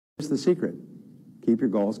the secret. Keep your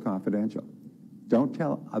goals confidential. Don't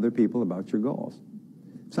tell other people about your goals.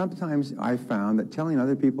 Sometimes I found that telling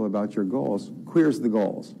other people about your goals queers the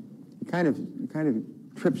goals. It kind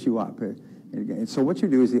of trips you up. And so what you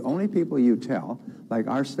do is the only people you tell, like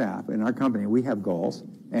our staff in our company, we have goals,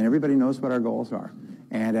 and everybody knows what our goals are.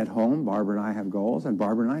 And at home, Barbara and I have goals, and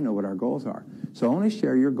Barbara and I know what our goals are. So only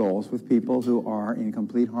share your goals with people who are in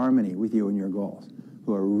complete harmony with you and your goals,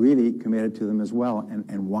 who are really committed to them as well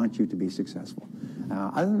and want you to be successful.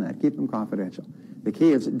 Other than that, keep them confidential. The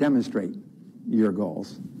key is demonstrate your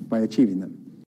goals by achieving them.